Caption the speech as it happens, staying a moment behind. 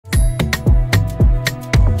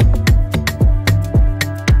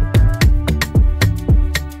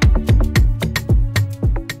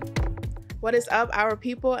What is up, our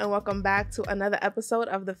people, and welcome back to another episode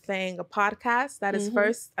of the FANG Podcast. That is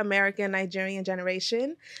First American Nigerian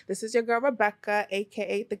Generation. This is your girl, Rebecca,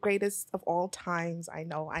 aka the greatest of all times. I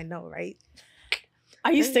know, right?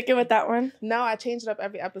 Are you sticking with that one? No, I change it up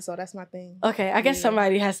every episode. That's my thing. Okay, I guess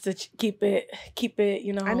somebody has to keep it,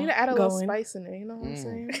 you know, I need to add a going. little spice in there, you know what I'm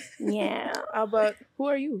saying? Yeah. But who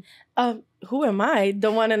are you? Who am I?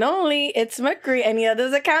 The one and only. It's MUKRI. Any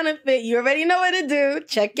others are counterfeit. You already know what to do.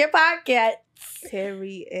 Check your pocket.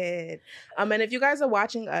 Period. And if you guys are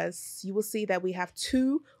watching us, you will see that we have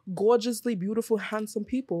two gorgeously beautiful, handsome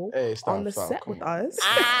people on the set with us.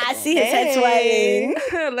 I see his head swaying.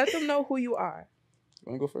 Let them know who you are.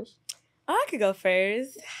 You want to go first? Oh, I could go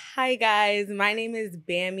first. Hi, guys. My name is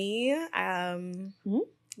Bami.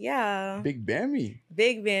 Yeah. Big Bami.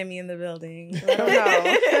 Big Bami in the building. Let them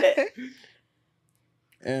know.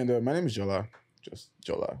 And my name is Jola. Just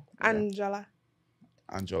Jola. Anjola.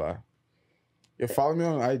 Anjola. You follow me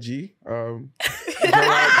on IG. Jola.ade.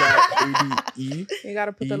 You got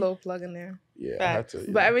to put the little plug in there. Yeah, I had to. Yeah.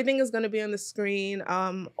 But everything is going to be on the screen.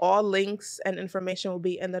 All links and information will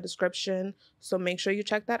be in the description. So make sure you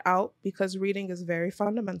check that out because reading is very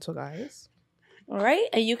fundamental, guys. All right.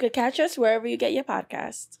 And you could catch us wherever you get your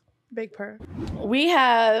podcast. Big purr. We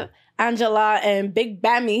have Anjola and Big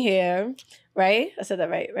Bami here, right? I said that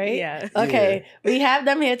right? Yeah. Okay. Yeah. We have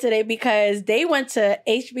them here today because they went to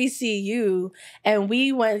HBCU and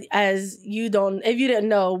we went, if you didn't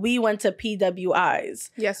know, we went to PWIs.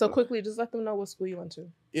 Yeah, so quickly, just let them know what school you went to.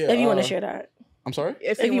 Yeah, if you want to share that. I'm sorry?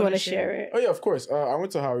 If you want to share it. Oh, yeah, of course. I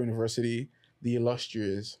went to Howard University, the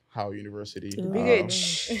illustrious Howard University. Big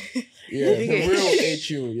H. Yeah, the real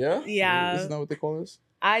HU, yeah? Yeah. Isn't that what they call this?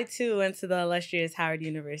 I, too, went to the illustrious Howard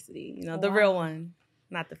University. You know, the real one,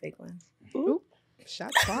 not the fake one. Ooh.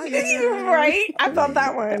 Shots fired. Right? I felt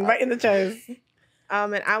that one right in the chest.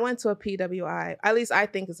 And I went to a PWI. At least I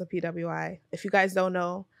think it's a PWI. If you guys don't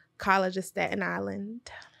know, College of Staten Island.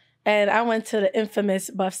 And I went to the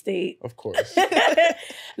infamous Buff State. Of course.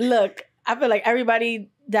 Look, I feel like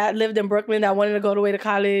everybody that lived in Brooklyn that wanted to go away to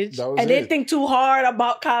college and didn't think too hard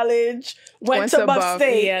about college went to Buff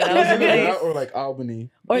State. Yeah, that was that or like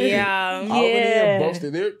Albany. Yeah. Albany and Buff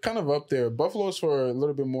State, they're kind of up there. Buffalo's for a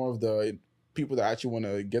little bit more of the people that actually want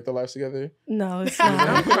to get their lives together. No, it's not.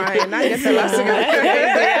 I'm crying. Not get their lives together.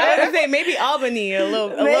 I was gonna say maybe Albany a little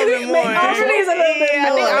bit more. Albany's a little bit more.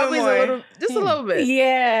 I think Albany's just a little bit.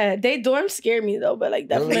 Yeah, they dorms scare me though, but like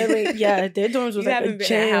definitely, yeah, their dorms was you like haven't a been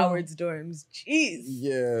jail. at Howard's dorms. Jeez.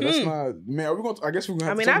 Yeah, that's not. Man, are we going? I guess we're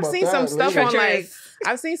gonna. I've seen some stuff on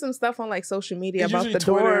I've seen some stuff on like social media about the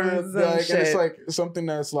dorms and shit. And it's like something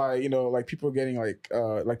that's like like people getting like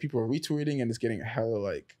people are retweeting and it's getting hella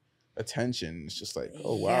like attention. It's just like,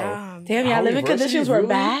 oh wow, damn, y'all living conditions were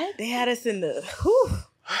bad. They had us in the.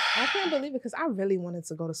 I can't believe it because I really wanted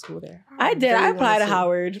to go to school there. I did. I applied to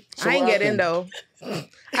Howard. So I ain't get in though. I was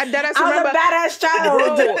a badass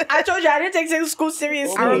child. I told you I didn't take school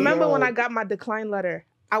seriously. I remember when I got my decline letter.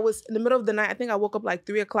 I was in the middle of the night. I think I woke up like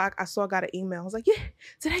 3 o'clock. I got an email. I was like, yeah,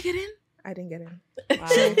 did I get in? I didn't get in. Wow.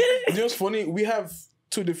 You know what's funny? We have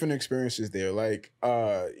two different experiences there. Like,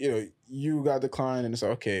 you got declined and it's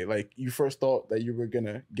like, okay, like you first thought that you were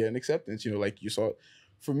gonna get an acceptance, like you saw.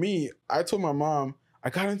 For me, I told my mom, I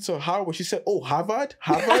got into Howard. She said, oh, Harvard?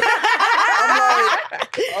 I'm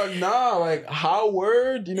like, nah, like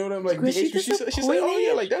Howard, you know what I'm like? She's like, oh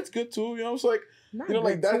yeah, like that's good too. It's like,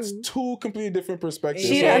 that's two completely different perspectives.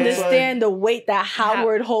 She didn't understand the weight that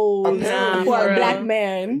Howard holds for a black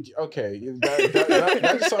man. Okay,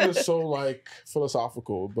 that sounded so like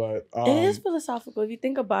philosophical, but it is philosophical if you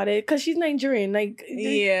think about it, because she's Nigerian. Like,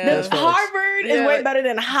 Harvard is way better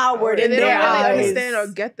than Howard in their their eyes. They don't really eyes. understand or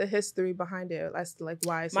get the history behind it. That's like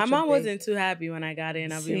why. It's My such mom a wasn't too happy when I got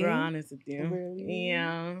in. I'll be real honest with you. Really?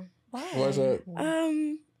 Yeah. Why? Why is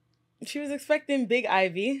that? She was expecting Big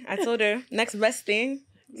Ivy. I told her next best thing.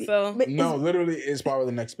 So no, literally, it's probably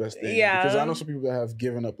the next best thing. Yeah, because I know some people that have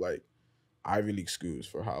given up like Ivy League schools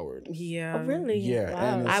for Howard. Yeah, oh, really? Yeah, wow.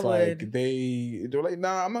 and it's I like would. they're like,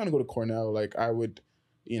 nah, I'm not gonna go to Cornell. Like I would,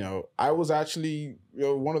 I was actually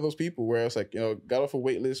one of those people where it's like got off a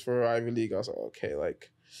wait list for Ivy League. I was like, okay, like,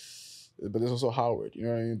 but there's also Howard. You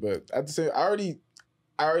know what I mean? But at the same, I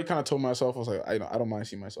already kind of told myself, I was like, I don't mind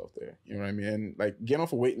seeing myself there. You know what I mean? And like getting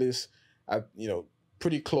off a wait list at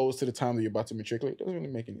pretty close to the time that you're about to matriculate doesn't really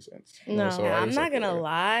make any sense. No, so I'm not gonna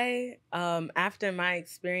lie. After my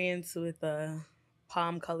experience with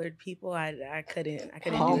palm-colored people, I couldn't do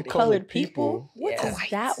it. Palm-colored people? What Yeah. is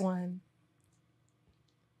that one?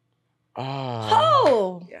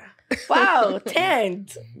 Oh. Yeah. Wow, 10.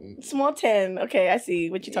 Small 10. Okay, I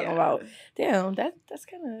see what you're talking about. Damn, that's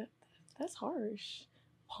kind of That's harsh.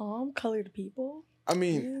 Palm colored people. I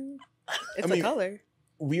mean, It's a color.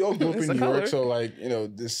 we all grew up It's in a New York, color. so like, you know,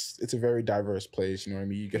 it's a very diverse place. You know what I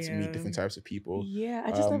mean? You get to meet Yeah. different types of people. Yeah,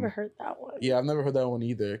 I just never heard that one. Yeah, I've never heard that one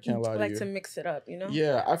either. Can't lie I to like you. to mix it up, you know?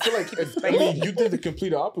 Yeah, I feel like Keep it I mean, spicy. you did the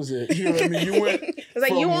complete opposite. You know what I mean? You went It's like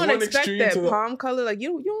from you won't one expect extreme that to the- palm color. Like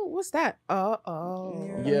you what's that?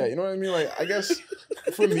 Oh. Yeah, you know what I mean? Like, I guess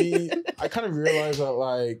for me, I kind of realized that,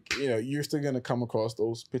 like, you know, you're still going to come across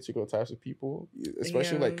those particular types of people,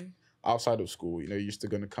 especially like outside of school. You know, you're still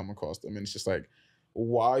going to come across them. And it's just like,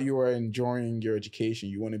 while you are enjoying your education,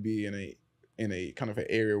 you want to be in a kind of an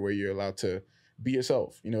area where you're allowed to be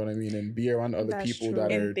yourself. You know what I mean? And be around other That's people true.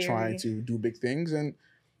 that In are trying theory. to do big things. And,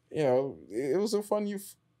 you know, it was a fun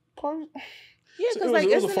Yeah, it because was, like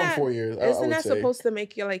it was a isn't fun that 4 years. I isn't would that say. supposed to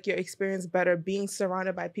make your experience better being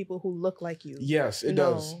surrounded by people who look like you? Yes, it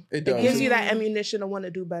No. does. It does. It gives you that ammunition to want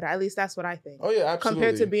to do better. At least that's what I think. Oh yeah, absolutely.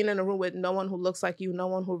 Compared to being in a room with no one who looks like you, no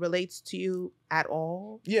one who relates to you at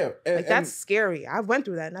all. yeah, Like that's scary. I went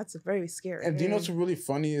through that, and that's very scary. And do you know what's really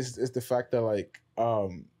funny is the fact that like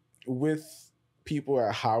with people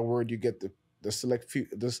at Howard, you get the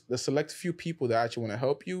select few people that actually want to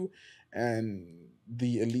help you, and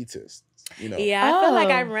the elitists. You know. Yeah, I feel like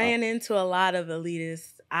I Oh. ran into a lot of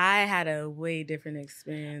elitists. I had a way different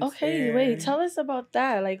experience. Okay, there. wait. Tell us about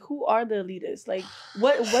that. Like, who are the elitists? Like,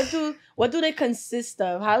 what do they consist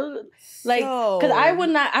of? How like? Because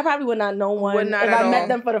I probably would not know one Would not if at I met all.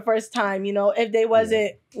 them for the first time. You know, if they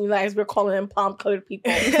wasn't like as we're calling them palm colored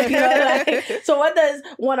people. You know, like, so what does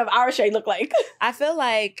one of our shade look like? I feel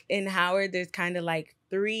like in Howard, there's kind of like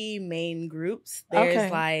 3 main groups. There's Okay.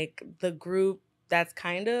 like the group that's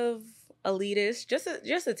kind of elitist,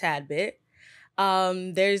 just a tad bit.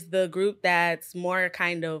 There's the group that's more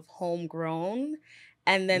kind of homegrown,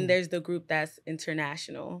 and then there's the group that's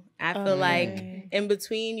international. I feel like Okay. in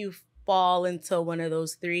between you fall into one of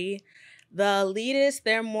those 3. The elitists,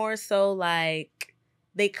 they're more so like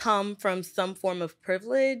they come from some form of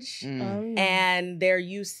privilege. And they're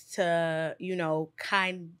used to, you know,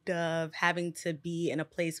 kind of having to be in a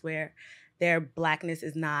place where their blackness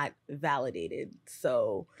is not validated.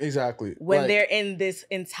 So Exactly. when Like, they're in this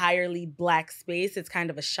entirely black space, it's kind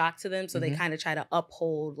of a shock to them. So they Mhm. kind of try to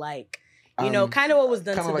uphold, like, you know, kind of what was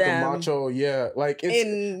done kind to of like them. a macho, yeah. Like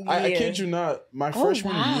it's I kid you not, my Oh,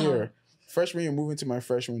 freshman wow. year, moving to my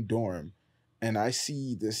freshman dorm, and I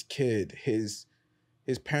see this kid, his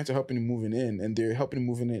parents are helping him moving in, and they're helping him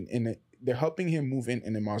moving they're helping him move in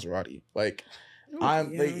a Maserati. Like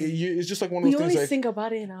I'm like it's just like one of We those always things like sing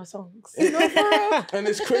about it in our songs. You know, for real. And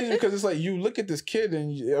it's crazy because it's like you look at this kid,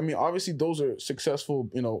 and I mean, obviously those are successful,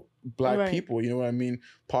 you know, black Right. people. You know what I mean?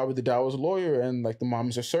 Probably the dad was a lawyer, and like the mom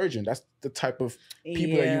is a surgeon. That's the type of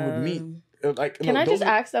people that you would meet. Like, Can I just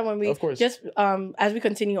ask that when we Of course. just as we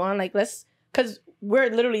continue on, like because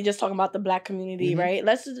we're literally just talking about the black community, Mhm. right?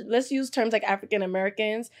 Let's use terms like African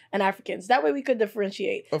Americans and Africans. That way we could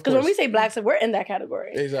differentiate. Of Because when we course. say blacks, we're in that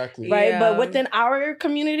category, Exactly. right? Yeah. But within our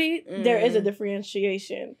community, there is a Mm.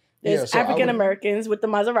 differentiation. Yeah, There's so I African would- Americans with the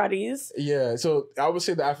Maseratis. Yeah, so I would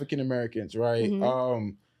say the African Americans, right?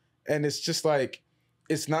 Mhm. And it's just like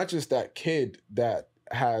it's not just that kid that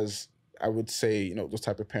has, I would say, you know, those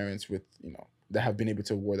type of parents with, you know, that have been able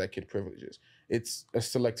to award that kid privileges. It's a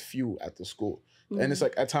select few at the school. And it's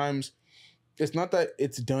like at times, it's not that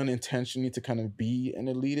it's done intentionally to kind of be an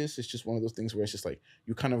elitist. It's just one of those things where it's just like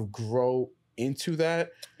you kind of grow into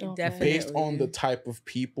that Okay. Definitely. based on the type of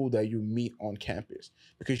people that you meet on campus.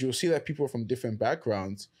 Because you'll see that people are from different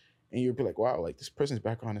backgrounds, and you'll be like, wow, like this person's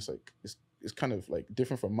background is like is kind of like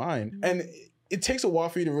different from mine. And it takes a while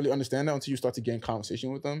for you to really understand that until you start to get in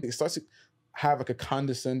conversation with them. It starts to have like a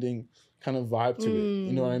condescending kind of vibe to it.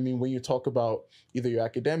 You know what I mean? When you talk about either your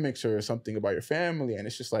academics or something about your family, and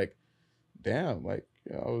it's just like, damn, like,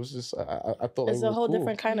 you know, I was just, I thought It's like, a whole cool,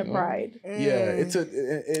 different kind you of know? pride. Yeah, it's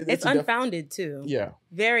It's unfounded too. Yeah,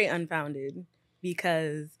 Very unfounded,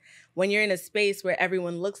 because when you're in a space where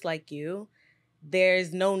everyone looks like you,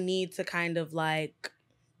 there's no need to kind of like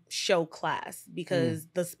show class, because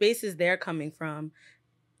the spaces they're coming from,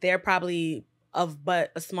 they're probably of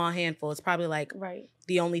but a small handful. It's probably like Right.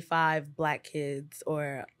 the only 5 black kids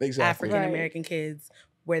or exactly. African American kids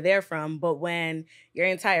where they're from. But when your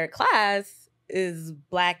entire class is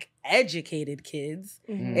black educated kids,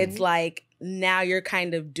 Mhm. it's like now you're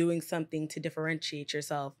kind of doing something to differentiate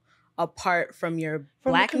yourself apart from your From the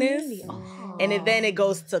blackness. community. Oh. And then it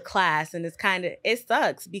goes to class, and it's kind of, it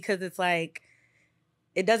sucks because it's like,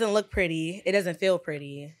 it doesn't look pretty. It doesn't feel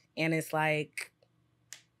pretty. And it's like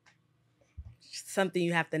something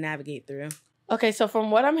you have to navigate through. Okay, so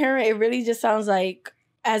from what I'm hearing, it really just sounds like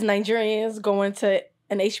as Nigerians going to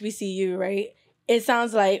an HBCU, right? It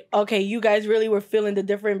sounds like, okay, you guys really were feeling the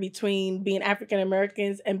difference between being African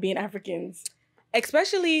Americans and being Africans.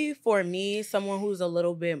 Especially for me, someone who's a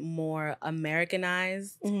little bit more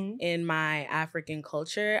Americanized in my African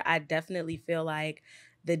culture, I definitely feel like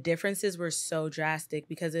the differences were so drastic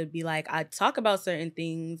because it'd be like, I'd talk about certain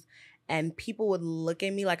things and people would look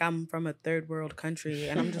at me like I'm from a third world country.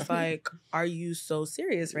 And I'm just like, are you so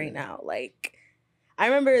serious right now? Like, I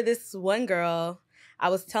remember this one girl, I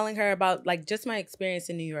was telling her about like just my experience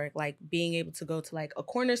in New York, like being able to go to like a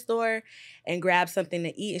corner store and grab something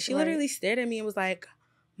to eat. And she literally stared at me and was like,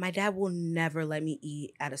 my dad will never let me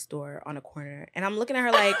eat at a store on a corner. And I'm looking at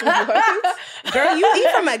her like, girl, you eat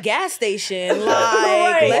from a gas station.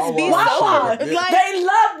 Like, let's be Wawa. sober. Like, they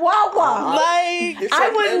love Wawa. Like,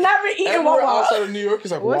 I would never eat in Wawa. Outside of New York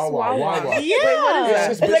is like Wawa. Yeah.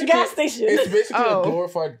 It's a gas station. It's basically a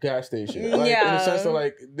glorified gas station. Like, in the sense that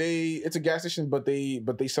like it's a gas station, but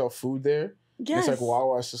they sell food there. Yes. It's like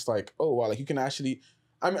Wawa. It's just like, oh wow, like you can actually.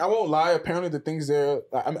 I mean, I won't lie. Apparently, the things there,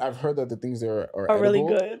 I've heard that the things there are really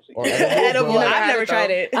good. Edible. I've never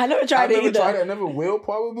tried it. I never tried it either. I never will,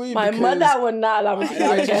 probably. My mother would not allow me to eat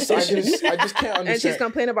at a gas station. I just can't understand. And she's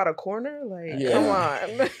complaining about a corner? Like, come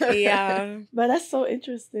on. Yeah. But that's so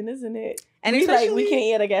interesting, isn't it? And we can't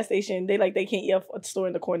eat at a gas station. They can't eat at a store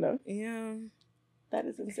in the corner. Yeah. That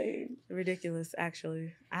is insane. Ridiculous,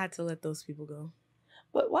 actually. I had to let those people go.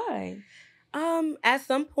 But why? At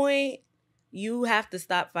some point, you have to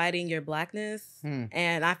stop fighting your blackness.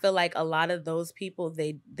 And I feel like a lot of those people,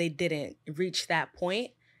 they didn't reach that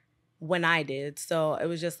point when I did. So it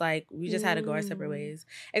was just like, we just had to go our separate ways.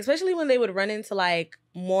 Especially when they would run into like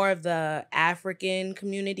more of the African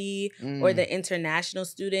community or the international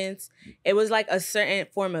students. It was like a certain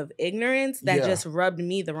form of ignorance that just rubbed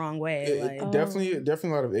me the wrong way. Definitely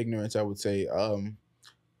a lot of ignorance, I would say.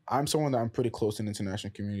 I'm someone that I'm pretty close to the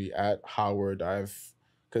international community at Howard.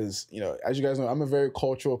 Because, you know, as you guys know, I'm a very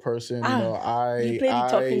cultural person. You know, you play the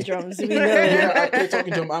talking drums. We know. Yeah, I play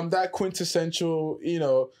talking drum. I'm that quintessential, you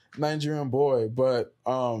know, Nigerian boy. But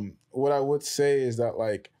what I would say is that,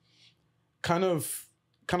 like, kind of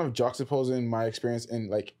juxtaposing my experience in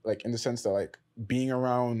like in the sense that like being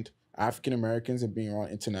around African Americans and being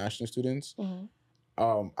around international students,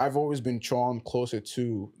 I've always been drawn closer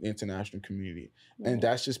to the international community, and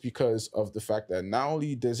that's just because of the fact that not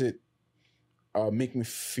only does it make me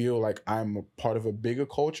feel like I'm a part of a bigger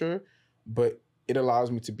culture, but it allows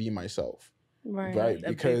me to be myself. Right?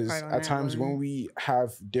 Because at times when we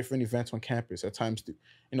have different events on campus, at times,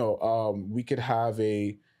 you know, we could have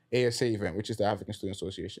a ASA event, which is the African Student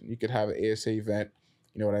Association. You could have an ASA event,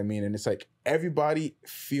 you know what I mean? And it's like everybody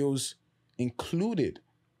feels included.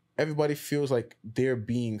 Everybody feels like they're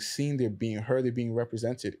being seen, they're being heard, they're being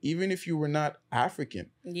represented. Even if you were not African.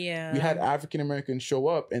 Yeah. We had African Americans show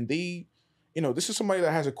up and they, you know, this is somebody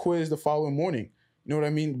that has a quiz the following morning. You know what I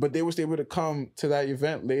mean? But they was able to come to that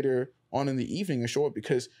event later on in the evening and show up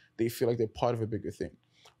because they feel like they're part of a bigger thing.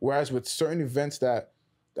 Whereas with certain events that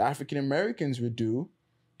the African Americans would do,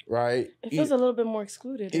 right? It feels a little bit more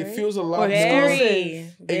excluded, It right? feels a lot very,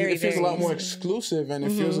 it feels a lot more exclusive, and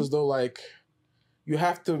it feels as though like you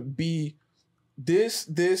have to be this,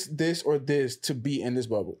 or this to be in this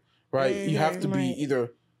bubble, right? You have to be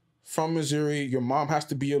either from Missouri, your mom has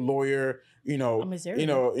to be a lawyer,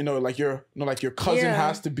 like your cousin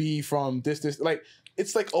has to be from this, like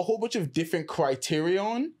it's like a whole bunch of different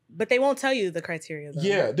criterion. But they won't tell you the criteria, though.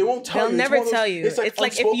 Yeah, they won't tell you. They'll never tell you. It's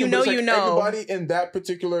like if you know, you know. Everybody in that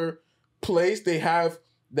particular place, they have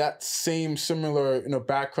that same similar,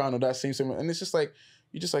 background or that same similar, and it's just like,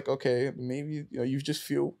 you're just like, okay, maybe, you just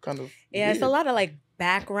feel kind of weird. It's a lot of like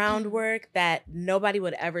background work that nobody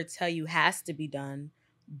would ever tell you has to be done,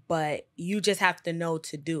 but you just have to know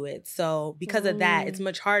to do it. So because of that, it's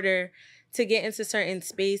much harder to get into certain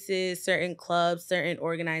spaces, certain clubs, certain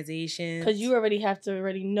organizations. Because you already have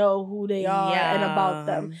to know who they are and about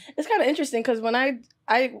them. It's kind of interesting because when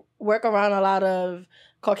I work around a lot of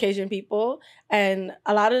Caucasian people, and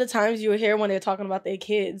a lot of the times you would hear when they're talking about their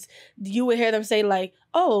kids, you would hear them say like,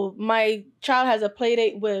 oh, my child has a play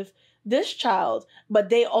date with this child, but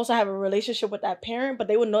they also have a relationship with that parent, but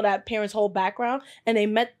they would know that parent's whole background and they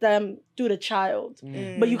met them through the child.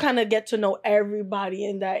 But you kind of get to know everybody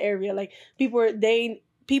in that area. Like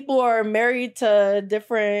people are married to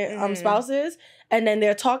different spouses, and then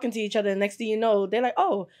they're talking to each other, and next thing you know, they're like,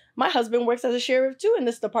 oh, my husband works as a sheriff too in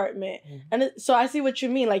this department. And so I see what you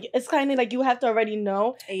mean. Like it's kind of like you have to already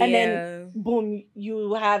know, and then boom,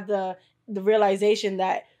 you have the realization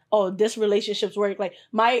that, oh, this relationship's work. Like,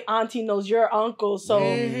 my auntie knows your uncle, so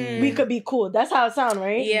we could be cool. That's how it sounds,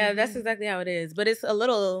 right? Yeah, that's exactly how it is. But it's a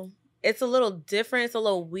little it's a little different. It's a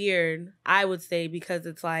little weird, I would say, because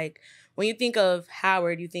it's like when you think of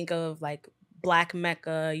Howard, you think of like Black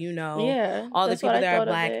Mecca, you know, all the people that are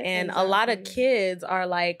Black. And a lot of kids are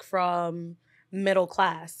like from middle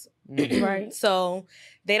class. Right. So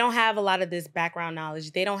they don't have a lot of this background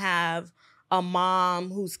knowledge. They don't have a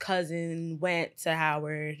mom whose cousin went to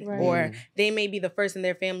Howard, or they may be the first in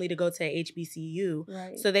their family to go to HBCU.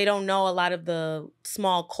 Right. So they don't know a lot of the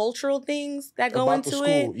small cultural things that go About into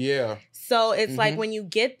it. Yeah. So it's like when you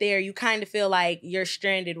get there, you kind of feel like you're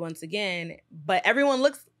stranded once again, but everybody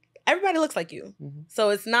looks like you. So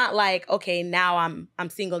it's not like, okay, now I'm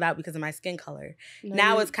singled out because of my skin color.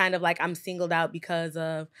 Now it's kind of like I'm singled out because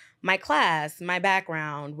of my class, my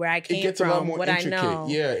background, where I came from, what intricate. I know.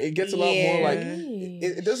 Yeah, it gets a lot more like,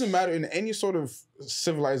 it doesn't matter in any sort of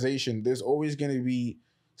civilization, there's always going to be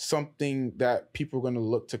something that people are going to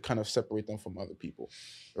look to kind of separate them from other people,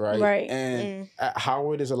 right? And at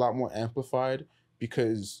Howard is a lot more amplified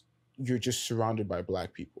because you're just surrounded by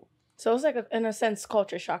Black people. So it's like, in a sense,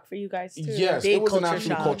 culture shock for you guys, too. Yes, it was an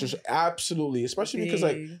absolute culture shock. Absolutely. Especially because,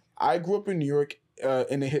 like, I grew up in New York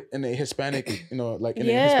in a Hispanic, you know, like in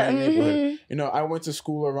a Hispanic neighborhood. You know, I went to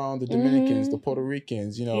school around the Dominicans, the Puerto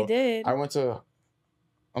Ricans, you know. You did. I went to...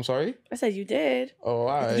 I'm sorry? I said you did. Oh,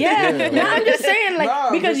 all right. Yeah. No, I'm just saying,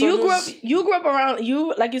 like, because you grew up around,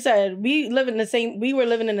 like you said, we were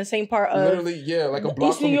living in the same part of... Literally, yeah, like a block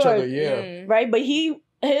East from New each York, other, yeah. Right? But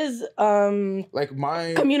his like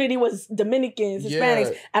my community was Dominicans,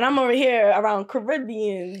 Hispanics, and I'm over here around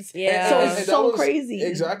Caribbeans. Yeah. So it's so crazy.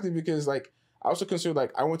 Exactly, because like I also consider,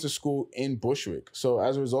 like, I went to school in Bushwick. So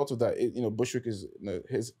as a result of that, Bushwick is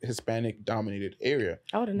his Hispanic dominated area.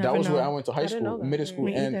 I would have never known. That was known. where I went to high school, middle school,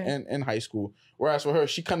 and high school. Whereas for her,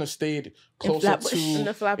 she kind of stayed closer to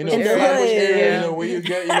the Flatbush area, where you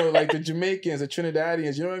get, like the Jamaicans, the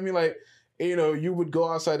Trinidadians, you know what I mean? Like, you would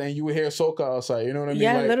go outside and you would hear soca outside. You know what I mean?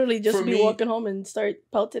 Yeah, like, literally just be walking home and start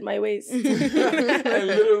pelting my waist. And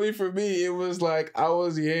literally for me, it was like I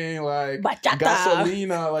was hearing like Bachata.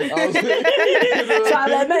 Gasolina. Like I was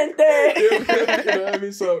Suavemente. You know what I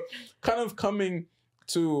mean? So kind of coming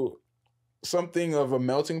to something of a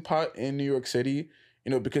melting pot in New York City,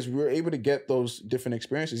 because we were able to get those different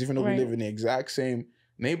experiences, even though we live in the exact same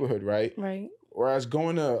neighborhood, right? Right. Whereas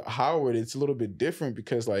going to Howard, it's a little bit different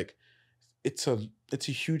because like it's a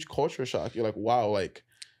huge culture shock. You're like, wow, like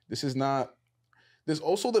this is not. There's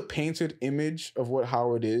also the painted image of what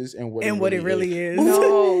Howard is and what it really is.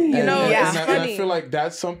 No, and funny. I feel like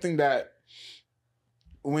that's something that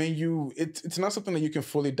when it's not something that you can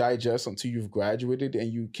fully digest until you've graduated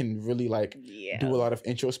and you can really do a lot of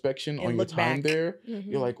introspection and on your time there. Mm-hmm.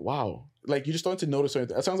 You're like, wow, like you just start to notice certain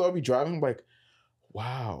things. At times I'll be driving, I'm like,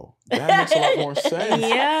 wow, that makes a lot more sense.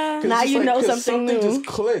 Yeah. Now you know something new. Just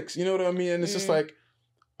clicks, you know what I mean? And it's just like,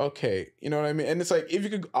 okay, you know what I mean? And it's like, if you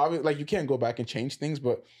could, obviously, you can't go back and change things,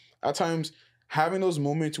 but at times having those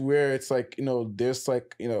moments where it's like, there's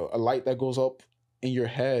like, a light that goes up in your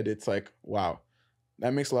head, it's like, wow,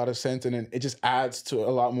 that makes a lot of sense. And then it just adds to a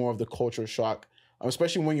lot more of the culture shock,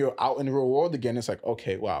 especially when you're out in the real world again. It's like,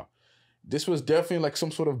 okay, wow. This was definitely like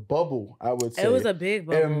some sort of bubble, I would say. It was a big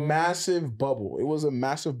bubble. A massive bubble. It was a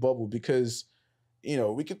massive bubble because,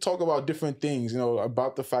 we could talk about different things,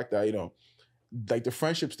 about the fact that, like the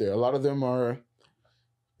friendships there, a lot of them are,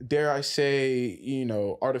 dare I say,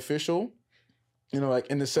 artificial. Like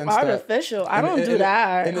in the sense artificial. I don't do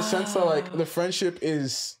that. In the sense that like the friendship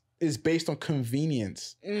is based on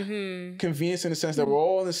convenience. Mm-hmm. Convenience in the sense that we're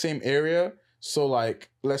all in the same area. So,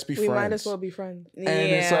 like, let's be friends. We might as well be friends. And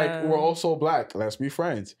it's like, we're also Black. Let's be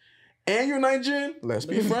friends. And you're Nigerian. Let's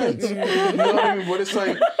be friends. You know what I mean? But it's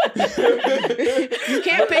like... you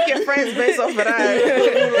can't pick your friends based off of that.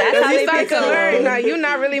 That's how you start to learn. Now, you're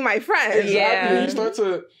not really my friend. Exactly. Yeah.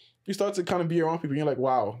 You start to kind of be around people. And you're like,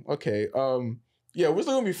 wow, okay. Yeah, we're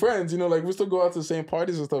still going to be friends. Like, we still go out to the same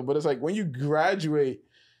parties and stuff. But it's like, when you graduate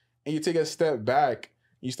and you take a step back,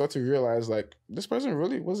 you start to realize, like, this person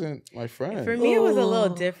really wasn't my friend. For me, it was a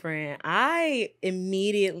little different. I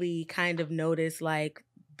immediately kind of noticed, like,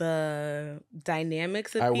 the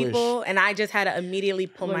dynamics of people, and I just had to immediately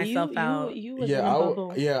pull myself out. You was in the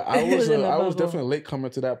bubble. I was definitely a latecomer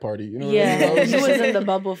to that party. You know what I mean? You was in the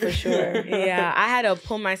bubble for sure. Yeah, I had to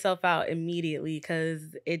pull myself out immediately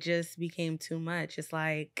because it just became too much. It's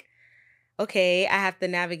like, okay, I have to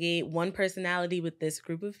navigate one personality with this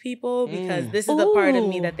group of people because this is the part of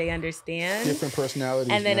me that they understand. Different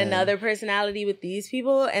personalities. And then another personality with these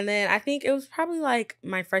people. And then I think it was probably like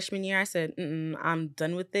my freshman year. I said, I'm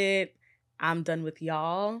done with it. I'm done with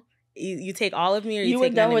y'all. You take all of me or you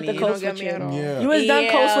take none of me. You were done with the code switching. Yeah. You was done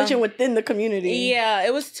code switching within the community. Yeah,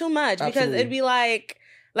 it was too much because it'd be like,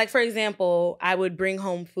 like, for example, I would bring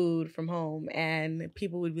home food from home and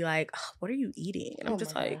people would be like, oh, what are you eating? And I'm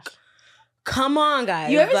just like, come on,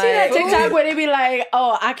 guys. You ever like, see that TikTok where they be like,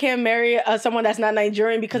 oh, I can't marry someone that's not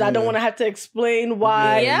Nigerian because I don't want to have to explain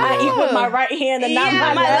why I eat with my right hand and not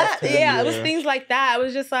my left? Yeah, it was things like that. I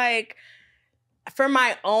was just like, for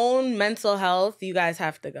my own mental health, you guys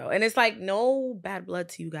have to go. And it's like, no bad blood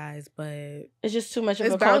to you guys, but it's just too much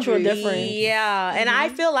of a cultural difference. Yeah. And I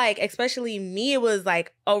feel like, especially me, it was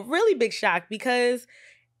like a really big shock because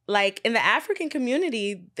like in the African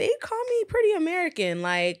community, they call me pretty American.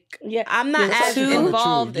 Like, I'm not as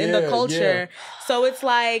involved in the culture. So it's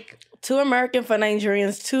like, too American for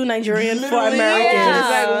Nigerians, too Nigerian for Americans. It's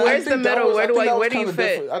like, where's the middle? Where do you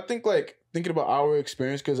fit? I think like thinking about our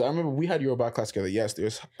experience, because I remember we had Yoruba class together. Yes, there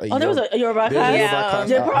was there was a Yoruba class?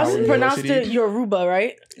 They pronounced it Yoruba,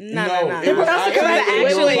 right? No. They pronounced it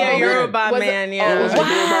actually a Yoruba man,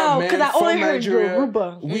 Wow, because I only heard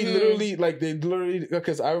Yoruba. We literally,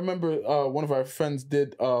 because I remember one of our friends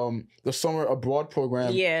did the summer abroad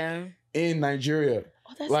program in Nigeria.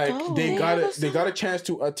 Oh, that's dope. They got a chance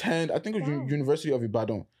to attend, I think it was University of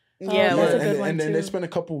Ibadan. Yeah, and then they spent a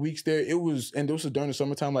couple weeks there. This was during the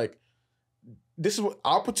summertime. Like, this is what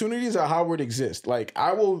opportunities at Howard exist. Like,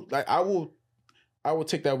 I will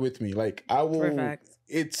take that with me. Like, I will. Perfect.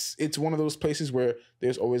 It's one of those places where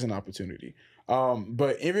there's always an opportunity.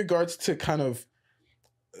 But in regards to kind of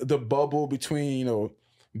the bubble between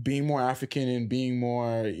being more African and being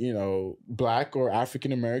more Black or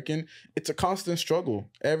African American, it's a constant struggle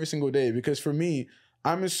every single day. Because for me,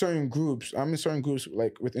 I'm in certain groups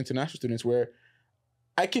like with international students where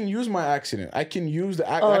I can use my accent. I can use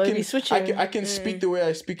the I can speak the way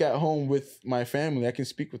I speak at home with my family. I can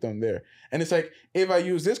speak with them there. And it's like, if I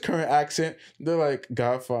use this current accent, they're like,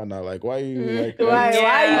 Godfather, like, why you like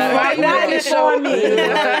why you showing me?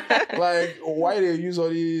 Like, why they use all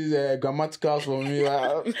these grammaticals for me?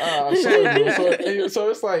 Like, so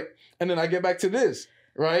it's like, and then I get back to this,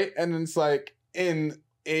 right? And then it's like, in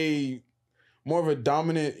a more of a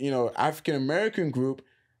dominant, African American group,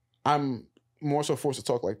 I'm more so forced to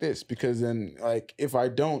talk like this, because then, like, if I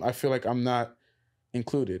don't, I feel like I'm not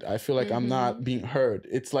included. I feel like I'm not being heard.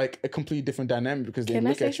 It's like a completely different dynamic, because they look at you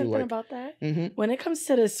like. Can I say something about that? When it comes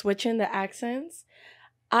to the switching the accents,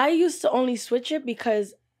 I used to only switch it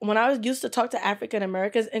because when I was used to talk to African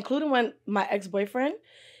Americans, including when my ex-boyfriend,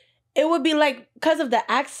 it would be like, because of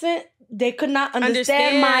the accent, they could not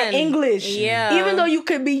understand my English. Yeah. Even though you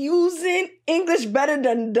could be using English better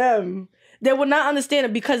than them, they would not understand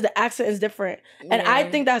it because the accent is different. And I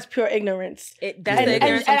think that's pure ignorance. That's the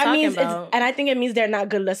ignorance I'm talking about. And I think it means they're not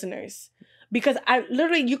good listeners. Because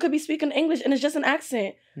you could be speaking English and it's just an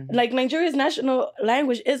accent. Like, Nigeria's national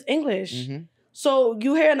language is English. So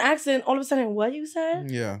you hear an accent, all of a sudden, what you said?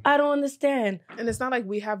 Yeah. I don't understand. And it's not like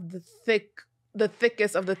we have the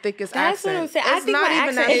thickest of the thickest That's accent. what I'm saying. I think my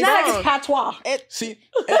accent It's not like it's patois. See,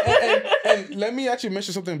 and let me actually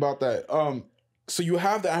mention something about that. So you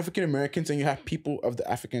have the African Americans and you have people of the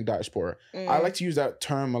African diaspora. I like to use that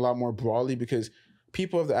term a lot more broadly, because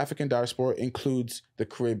people of the African diaspora includes the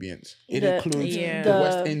Caribbeans. It includes the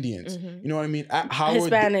West Indians. You know what I mean? At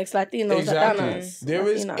Howard, Hispanics, Latinos, exactly. Latinas. There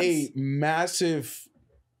is a massive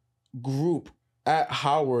group at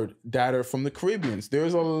Howard that are from the Caribbeans.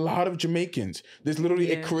 There's a lot of Jamaicans. There's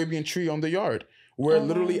literally a Caribbean tree on the yard where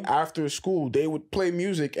literally after school they would play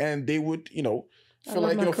music and they would, feel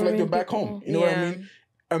like they're back home. You know what I mean?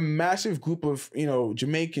 A massive group of,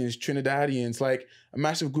 Jamaicans, Trinidadians, like a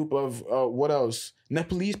massive group of what else?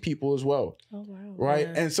 Nepalese people as well. Oh wow. Right?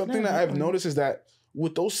 Yeah. And something that I've noticed is that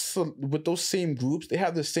with those same groups, they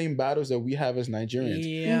have the same battles that we have as Nigerians.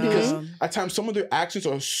 Yeah. Because at times some of their accents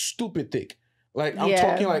are stupid thick. Like, I'm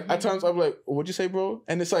talking like, at times I'm like, what'd you say, bro?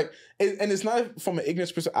 And it's like, and it's not from an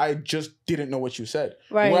ignorance perspective, I just didn't know what you said.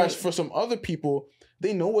 Right. Whereas for some other people,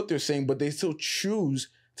 they know what they're saying, but they still choose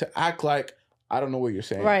to act like, I don't know what you're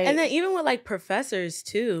saying. Right. And then even with like professors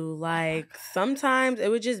too, like sometimes it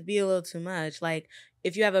would just be a little too much. Like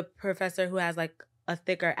if you have a professor who has like a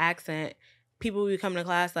thicker accent, people will be coming to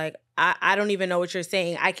class like, I don't even know what you're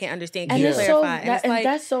saying. I can't understand. Can you clarify? And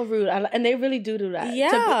that's so rude. And they really do that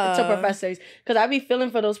to professors. Because I be feeling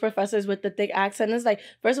for those professors with the thick accent. It's like,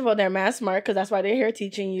 first of all, they're mad smart because that's why they're here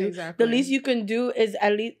teaching you. Exactly. The least you can do is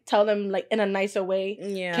at least tell them like in a nicer way.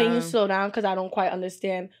 Yeah. Can you slow down? Because I don't quite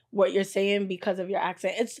understand what you're saying because of your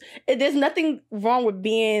accent. There's nothing wrong with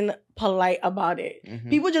being polite about it.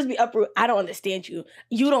 People just be uproot. I don't understand you.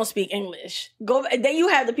 You don't speak English. Then you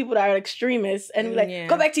have the people that are extremists and be like,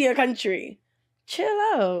 go back to your country. chill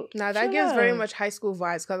out. Now that gives very much high school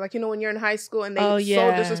vibes, because like, you know, when you're in high school and they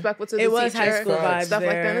so disrespectful to the teacher, was high school vibes, stuff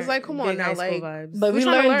like that. And it's like, come on now, like, but we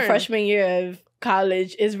learned freshman year of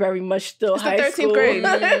college is very much still it's high the 13th school. grade.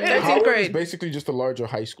 13th grade. It's basically just a larger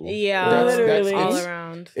high school. Yeah, literally. All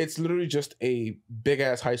around. It's literally just a big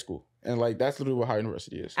ass high school, and like that's literally what high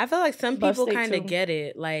university is. I feel like some people kind of get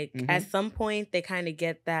it. Like Mhm. at some point, they kind of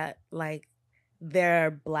get that like their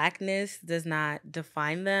blackness does not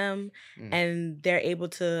define them, and they're able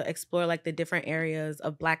to explore like the different areas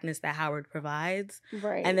of blackness that Howard provides.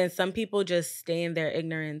 Right. And then some people just stay in their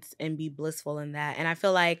ignorance and be blissful in that. And I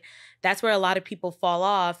feel like that's where a lot of people fall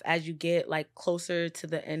off as you get like closer to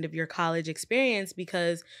the end of your college experience,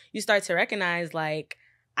 because you start to recognize like,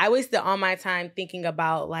 I wasted all my time thinking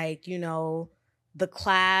about like, you know, the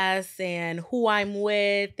class and who I'm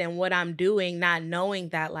with and what I'm doing, not knowing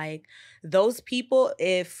that like those people,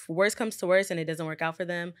 if worse comes to worse and it doesn't work out for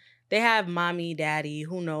them, they have mommy, daddy,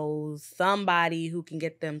 who knows, somebody who can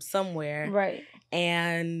get them somewhere. Right.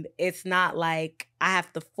 And it's not like I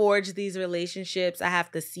have to forge these relationships. I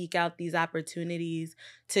have to seek out these opportunities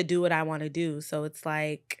to do what I want to do. So it's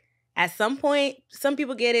like at some point, some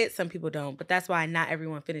people get it, some people don't. But that's why not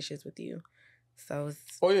everyone finishes with you. So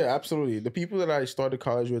oh yeah, absolutely. The people that I started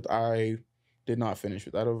college with, I did not finish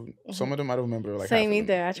with. Some of them I don't remember. Like same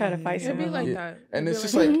either. I try to fight some. It'd be like that. And it's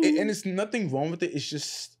just like, and it's nothing wrong with it. It's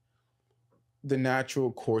just the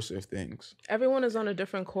natural course of things. Everyone is on a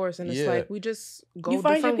different course, and it's like we just go You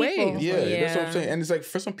find different your people. ways. Yeah, that's what I'm saying. And it's like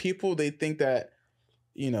for some people, they think that,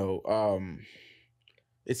 you know,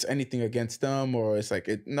 it's anything against them, or it's like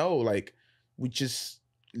no, like we just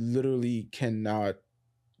literally cannot.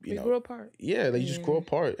 You know, grow apart. Yeah, they just grow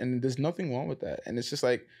apart, and there's nothing wrong with that. And it's just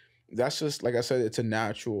like that's just like I said, it's a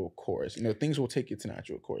natural course. You know, things will take you to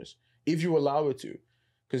natural course if you allow it to.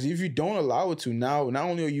 Because if you don't allow it to, now not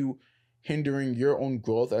only are you hindering your own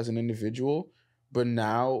growth as an individual, but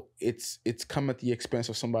now it's come at the expense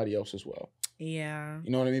of somebody else as well. yeah, You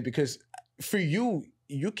know what I mean? Because for you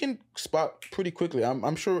can spot pretty quickly.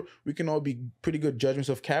 I'm sure we can all be pretty good judgments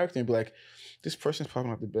of character and be like, this person's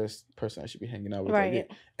probably not the best person I should be hanging out with. Right.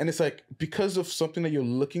 And it's like, because of something that you're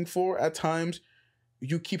looking for at times,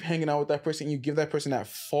 you keep hanging out with that person, and you give that person that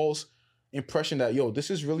false impression that, yo, this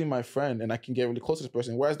is really my friend and I can get really close to this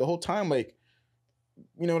person. Whereas the whole time, like,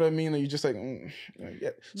 you know what I mean? Like, you're just like, yeah.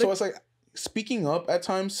 So it's like, speaking up at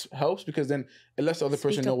times helps, because then it lets the other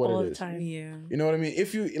person know what it is. yeah. You know what I mean?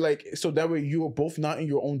 If you like, so that way you are both not in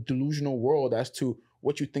your own delusional world as to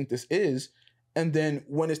what you think this is. And then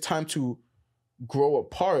when it's time to grow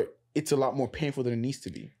apart, it's a lot more painful than it needs to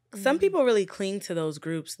be. Some people really cling to those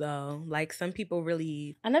groups though. Like some people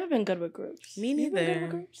really. I've never been good with groups. Me You been good neither. with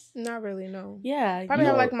groups? Not really, no. Yeah. Probably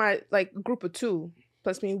have like my group of 2.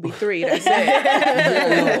 Plus me would be 3. That's it.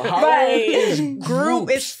 Yeah, no, Right. is Group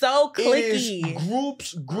is so It clicky.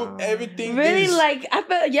 is group, everything Really, is... like, I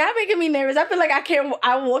feel, y'all making me nervous. I feel like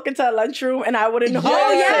I walk into a lunchroom and I wouldn't know.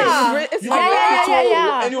 Oh, yeah. It's You like, walk into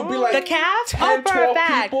yeah. and you'll be like The calf? 10, Oh, for a 12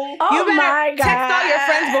 fact. people. Oh You better my God. text all your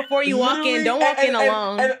friends before you walk in. Literally, Don't walk in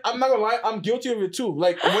alone. And I'm not gonna lie, I'm guilty of it too.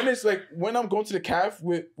 Like when I'm going to the calf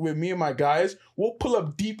with me and my guys, we'll pull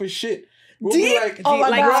up deep as shit. We'll be Deep? like, Oh my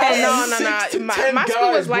like God. No. 6 to 10 My school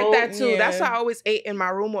was guys, like bro. that too. Yeah. That's why I always ate in my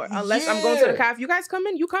room, or unless I'm going to the calf. You guys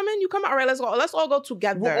coming? You coming? You coming? All right, let's go. Let's all go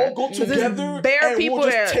together. We'll all go 'Cause there's together. bare and people we'll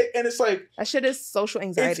there. just take, and it's like That shit is social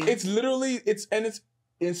anxiety. it's literally it's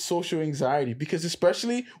social anxiety, because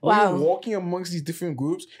especially when Wow. you're walking amongst these different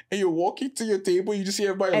groups and you're walking to your table, you just see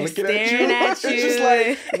everybody And looking at you. staring at It's just you.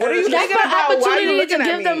 like, what are you That's thinking my about? Why are you opportunity looking to at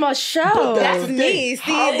give me? them a show. But That's the me. thing. See,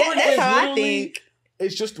 Howard that's is how I literally- think.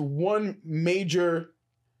 It's just one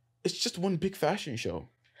big fashion show.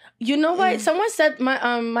 You know what? Someone said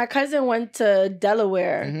my cousin went to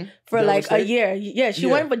Delaware for Delaware like State? a year. Yeah, she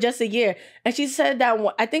went for just a year, and she said that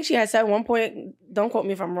I think she had said at one point. Don't quote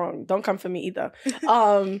me if I'm wrong. Don't come for me either.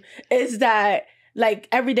 Is that like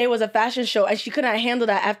every day was a fashion show, and she couldn't handle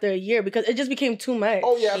that after a year because it just became too much.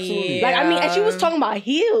 Oh yeah, absolutely. Yeah. Like I mean, and she was talking about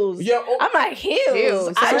heels. Yeah, oh. I'm like heels.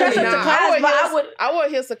 Heels. I dressed up to Nah, class, but I wore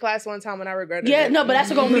heels to class one time when I regretted it. yeah, no, but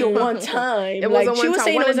that's gonna be a one time. It was like a she one was time,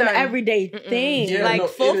 saying one it was and an done. everyday thing. Yeah, Like no,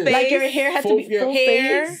 full it is. face. Like your hair had to be full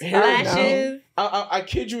hair, face. Hair, lashes. I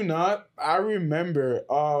kid you not. I remember.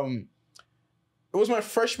 It was my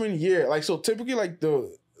freshman year. Like, so typically, like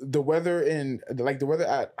the weather the weather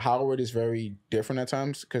at Howard is very different at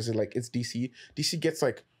times because it's DC. DC gets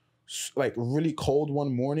like really cold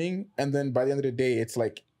one morning, and then by the end of the day, it's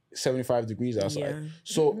like 75 degrees outside. Yeah.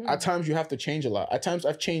 So at times you have to change a lot. At times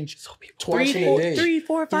I've changed twice in a day. 3,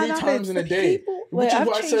 4, 5 3 times in a day. Wait, Which is I've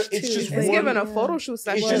why I said changed it's too. just It's one. giving a photo shoot It's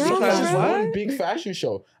session. just No, because it's what? one big fashion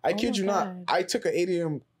show. I kid my you not. God. I took an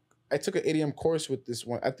 8 a.m. course with this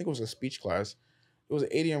one. I think it was a speech class. It was an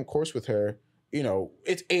 8 a.m. course with her. You know,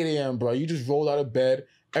 it's 8 a.m., bro. You just rolled out of bed.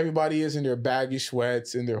 Everybody is in their baggy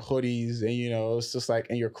sweats and their hoodies, and you know, it's just like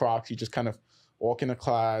in your Crocs. You just kind of walk into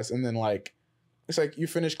class, and then like, it's like you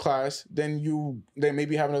finish class, then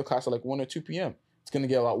maybe have another class at like 1 or 2 p.m. It's gonna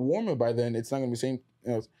get a lot warmer by then. It's not gonna be the same.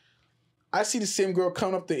 You know, I see the same girl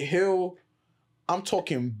coming up the hill. I'm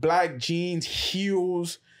talking black jeans,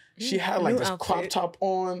 heels. She had like New this outfit. crop top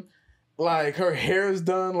on. Like her hair is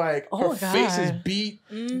done. Like her face is beat.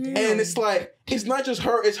 Mhm. And it's like, it's not just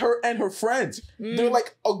her, it's her and her friends. They're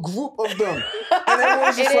like a group of them. And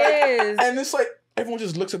everyone's just It is. and it's like, everyone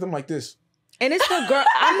just looks at them like this. And it's the girl.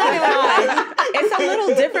 I'm not gonna lie. It's a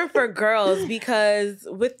little different for girls because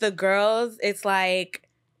with the girls, it's like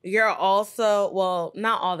you're also, well,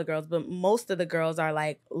 not all the girls, but most of the girls are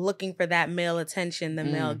like looking for that male attention, the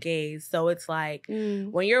male gaze. So it's like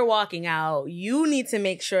when you're walking out, you need to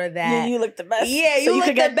make sure that you look the best. Yeah, you so you look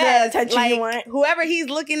can get the best. attention Like, you want. whoever he's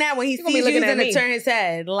looking at when he He's gonna be sees you, looking he's at gonna me. turn his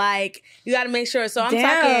head. Like you got to make sure. So I'm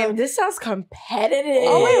Damn, talking. this sounds competitive.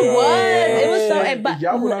 Oh, it was. It was so. Yeah. But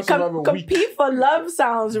Y'all would not survive a week. Compete for love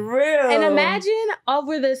sounds real. and imagine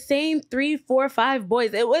over the same 3, 4, 5 boys.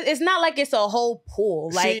 It's not like it's a whole pool.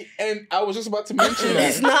 Like See, and I was just about to mention that.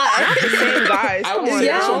 it's not. Same guys. I Come would on say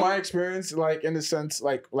Yeah. now. so my experience, like in the sense,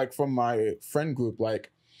 like from my friend group,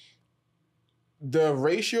 like the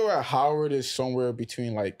ratio at Howard is somewhere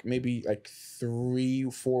between like maybe like 3,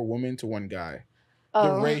 4 women to 1 guy.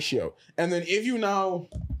 The ratio. And then if you now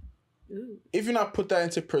put that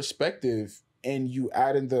into perspective and you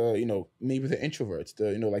add in the, you know, maybe the introverts,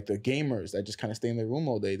 the, you know, like the gamers that just kind of stay in their room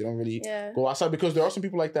all day. They don't really go outside because there are some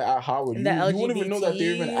people like that at Howard. You wouldn't even know that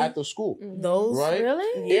they're even at the school. Those Right?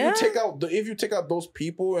 Really? Yeah. If you take out those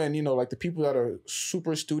people and, you know, like the people that are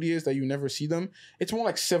super studious that you never see them, it's more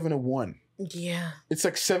like 7 to 1. Yeah. It's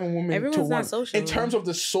like 7 women Everyone's to 1. not social. In terms of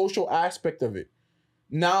the social aspect of it.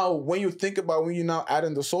 Now, when you think about when you now add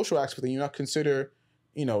in the social aspect and you now consider,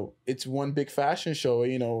 you know, it's one big fashion show,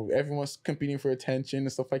 you know, everyone's competing for attention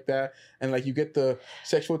and stuff like that. And like you get the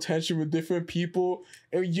sexual tension with different people.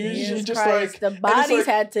 And you just Christ, like the and it's bodies like,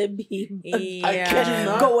 had to be I kid you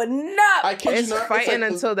not. going up. I kid you It's not. fighting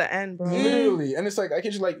like, until the end, bro. literally. And it's like, I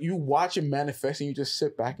kid you, like you watch it manifest and you just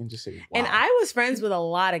sit back and just say, wow. And I was friends with a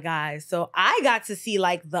lot of guys, so I got to see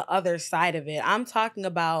like the other side of it. I'm talking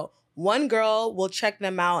about one girl will check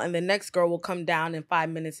them out and the next girl will come down in 5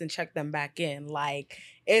 minutes and check them back in. Like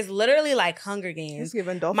it's literally like Hunger Games. He's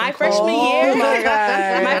giving dolphin My calls. freshman year, Oh my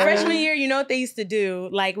God. my freshman year, you know what they used to do?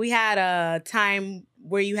 Like we had a time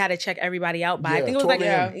where you had to check everybody out by. I Yeah, think it was 12 like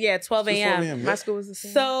a.m. 12 Just 12 a.m. a.m., My school was the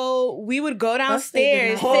same. So we would go Must they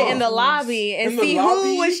downstairs, do that? sit in the Oh. lobby, and In the see who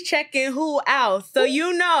lobby? was checking who out. So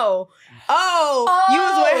you know, you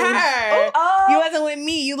was with her. Oh, You wasn't with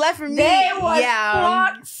me. You left for me. they was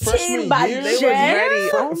Yeah. Freshman by year, they was Jen? ready.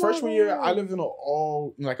 Oh my freshman year, I God. lived in an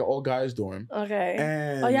all guys dorm. Okay.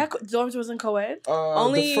 And Oh yeah, dorms wasn't co-ed.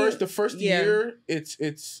 Only- the first yeah. year, it's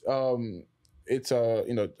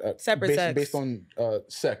you know, Separate sex. based on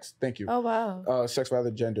sex. Thank you. Oh wow. Sex rather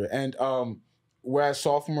than gender. And whereas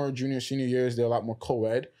sophomore, junior, senior years, they're a lot more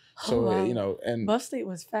co-ed. So Oh, wow. you know, and Bus State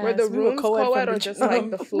was fast. Were the We were rooms co-ed co-ed from or just like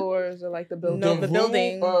jump. the floors or like the building? No, the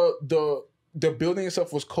building. The building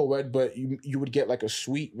itself was co-ed, but you would get like a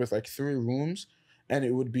suite with like 3 rooms, and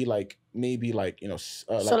it would be like maybe like, you know, So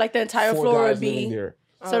like the entire 4 floor guys would living be. there.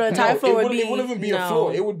 So the entire floor would be. It wouldn't even be a No.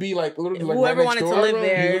 floor. It would be like literally like Whoever right next wanted to door. live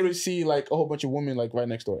there. You literally see like a whole bunch of women like right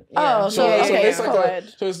next door. Oh, so Yeah. okay, it's it's like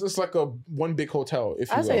co-ed. it's like a one big hotel, if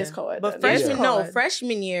you I will. say it's co-ed. But then. Yeah.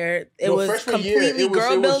 freshman year, it No, was freshman year, completely it was-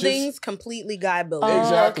 girl it was just- buildings, completely guy buildings. Oh,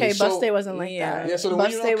 Exactly. okay. Bus So- State wasn't like Yeah. that. Yeah, so then Bus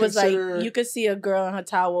when you State don't was consider- like you could see a girl in her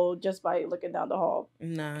towel just by looking down the hall.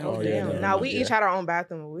 No. Oh, yeah, Damn. no, Now no, we yeah. each had our own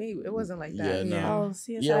bathroom. It wasn't like that. Yeah, no. Yeah. Oh,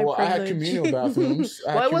 CSI Yeah, well, I had privilege. communal bathrooms.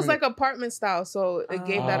 Well, it was like apartment style, so it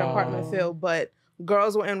gave that apartment Oh. feel. But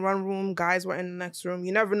girls were in one room, guys were in the next room.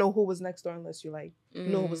 You never know who was next door unless you like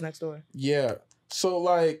knew who was next door. Yeah. So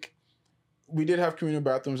like we did have communal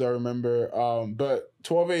bathrooms, I remember. But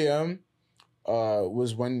 12 a.m.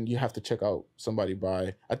 Was when you have to check out somebody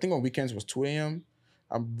by. I think on weekends was 2 a.m.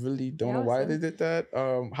 I really don't know Y'all why some- they did that.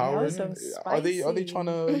 Howard, some are they spicy. trying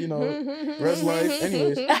to, you know, res life?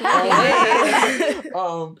 Anyways.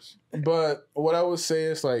 But what I would say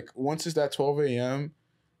is like once it's that 12 a.m.,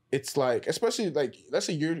 it's like, especially like, let's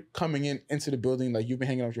say you're coming into the building, like you've been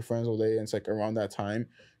hanging out with your friends all day, and it's like around that time,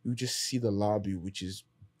 you just see the lobby, which is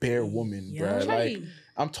bare women, bro. Like,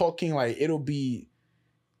 I'm talking like it'll be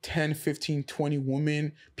 10, 15, 20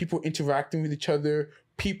 women, people interacting with each other,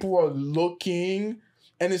 people are looking.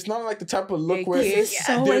 And it's not like the type of look where it's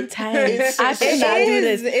so intense. I cannot do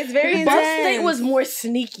this. It's very intense. Bus State was more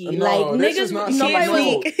sneaky. No, like niggas, nobody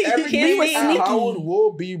was. Everything at Howard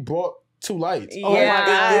will be brought to light.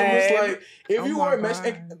 Yeah, it was like if you are a mess.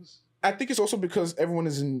 I think it's also because everyone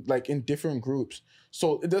is in different groups,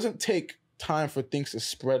 so it doesn't take time for things to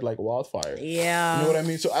spread like wildfire. Yeah, you know what I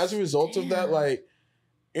mean. So as a result of that, like,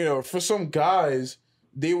 you know, for some guys,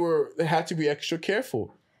 they had to be extra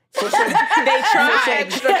careful. For some, they tried to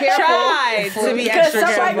be extra careful.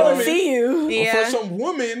 Somebody gonna see you. Yeah. For some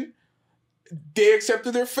women, they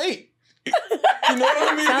accepted their fate. You know what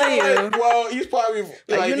I mean? Like, well, he's probably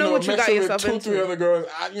like, you know what you got yourself with 2-3 other girls.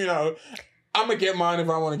 I'm gonna get mine if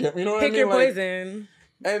I want to get. You know what I mean? Pick your poison.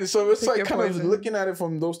 And so it's like kind of looking at it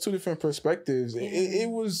from those two different perspectives. It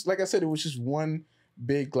was, like I said, it was just one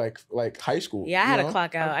big like high school. Yeah, I had to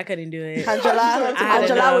clock out. I couldn't do it. Anjola, what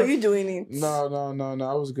are you doing? No.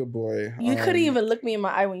 I was a good boy. You couldn't even look me in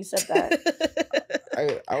my eye when you said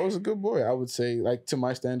that. I was a good boy, I would say, like to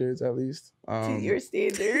my standards at least. To your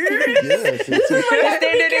standards. Yes. Your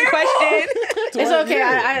standard in question. It's okay.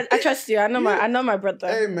 I trust you. I know my brother.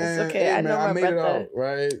 Hey man. It's okay. I know my made brother. It out,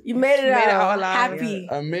 right? You made it out. Happy.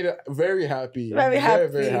 I made it very happy. Very happy.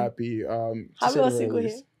 Very happy. How about single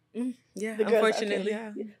here? Yeah, unfortunately.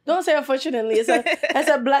 Okay, yeah. Don't say unfortunately. It's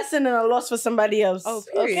a blessing and a loss for somebody else. Oh,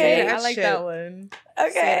 period. Okay, I like that one.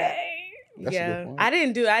 Okay. Yeah, I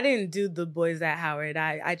didn't do the boys at Howard.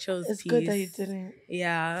 I chose It's peace. good that you didn't.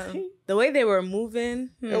 Yeah, the way they were moving.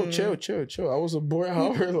 Yo, chill. I was a boy at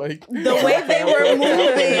Howard. Like the way they were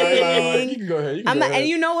moving. You can go ahead. And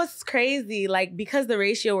you know what's crazy? Like, because the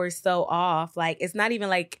ratio was so off. Like, it's not even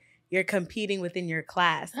like you're competing within your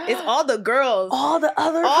class. It's all the girls. All the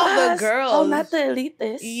girls. Oh, not the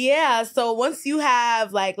elites. Yeah. So once you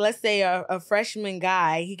have, like, let's say a freshman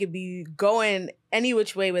guy, he could be going any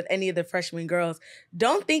which way with any of the freshman girls.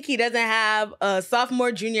 Don't think he doesn't have a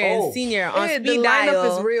sophomore, junior, and senior on speed the dial.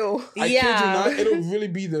 lineup is real. I kid you not. It'll really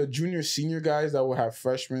be the junior, senior guys that will have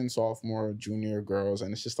freshmen, sophomore, junior girls,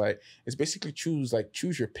 and it's just like it's basically choose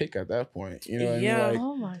your pick at that point. You know what I mean? Like,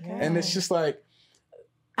 oh my god. And it's just like,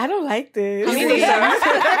 I don't like this. But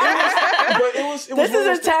it was this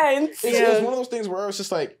is intense. It was one of those things where I was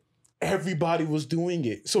just like, everybody was doing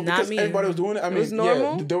it. So because everybody was doing it, I mean, was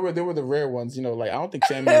normal? Yeah, there were the rare ones. You know, like I don't think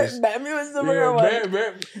Sammy was. Bami was the rare one.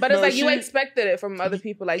 But it's like you expected it from other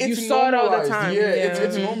people. Like you saw it all the time. Yeah,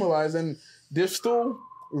 it's normalized, and there's still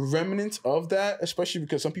remnants of that, especially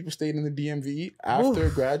because some people stayed in the DMV after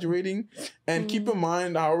graduating. And keep in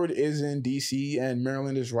mind, Howard is in DC, and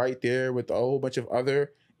Maryland is right there with a whole bunch of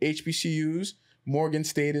other HBCUs. Morgan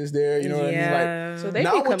State is there. You know what I mean? Like, so they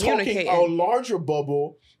now be we're talking a larger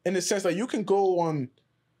bubble in the sense that you can go on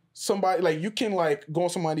somebody, like you can like go on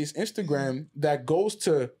somebody's Instagram that goes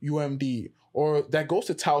to UMD or that goes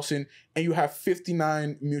to Towson, and you have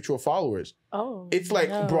 59 mutual followers. Oh, it's like,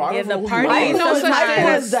 bro, I don't know party. I know such thing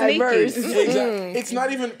as diverse. Exactly. It's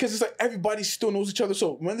not even because it's like everybody still knows each other.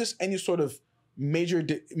 So when there's any sort of major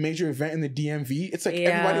event in the DMV, it's like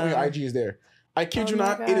everybody on your IG is there. I kid you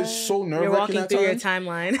not, it is so nerve-wracking. You're walking through your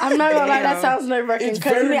timeline. I'm not gonna lie, that sounds nerve-wracking.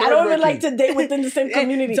 Because I don't even like to date within the same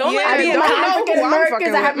community. Don't I be have my African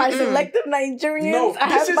Americans, I have my selective Nigerians. No, I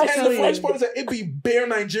have my the worst part is that it be bare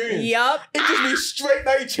Nigerians. Yup. It just be straight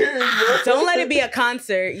Nigerians, bro. Don't let it be a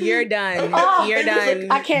concert. You're done. You're done.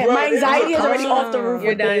 I can't. Bro, my anxiety is already off the roof.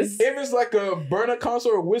 You're done. If it's like a Burna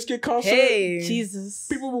concert or a Wizkid concert, Jesus,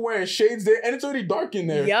 people be wearing shades there, and it's already dark in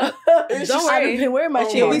there. Yup. Don't worry. I've been wearing my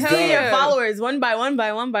shades. You'll be seeing your followers one by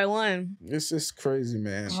one. It's just crazy,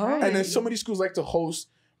 man. Right. And then so many schools like to host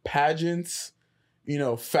pageants, you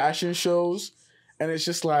know, fashion shows, and it's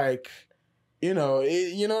just like, you know what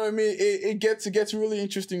I mean? It gets really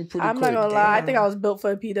interesting pretty quick. I'm not gonna lie. I think I was built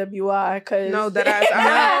for a PWI because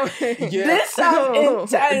this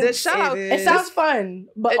sounds intense. It sounds fun,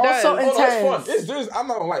 but also intense. Oh, it's fun. I'm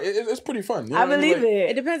not gonna lie. It's pretty fun. You know I believe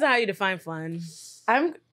it. It depends on how you define fun.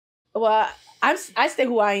 I stay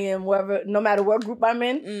who I am, wherever, no matter what group I'm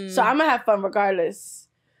in. So I'm gonna have fun regardless.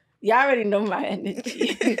 Y'all already know my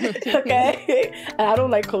energy, okay? And I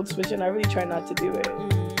don't like code switching. I really try not to do it.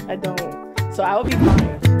 I don't. So I will be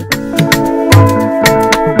fine.